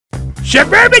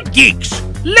Suburban Geeks,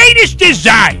 latest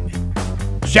design.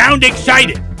 Sound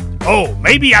excited? Oh,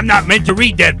 maybe I'm not meant to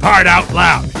read that part out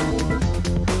loud.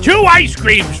 2 ice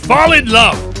creams fall in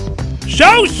love.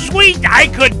 So sweet I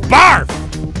could barf.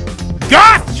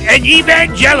 Goths and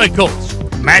evangelicals.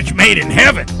 Match made in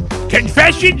heaven.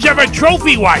 Confessions of a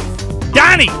trophy wife.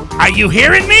 Donnie, are you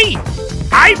hearing me?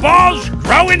 Eyeballs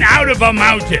growing out of a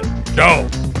mountain. So,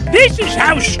 this is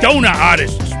how stoner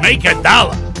artists make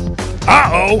 $1.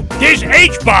 Uh-oh, there's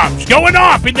H-bombs going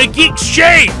off in the geeks'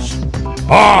 shades.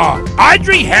 Oh,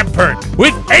 Audrey Hepburn,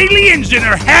 with aliens in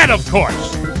her hat, of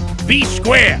course. Be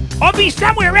square, or be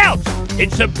somewhere else, in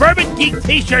Suburban Geek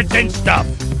t-shirts and stuff.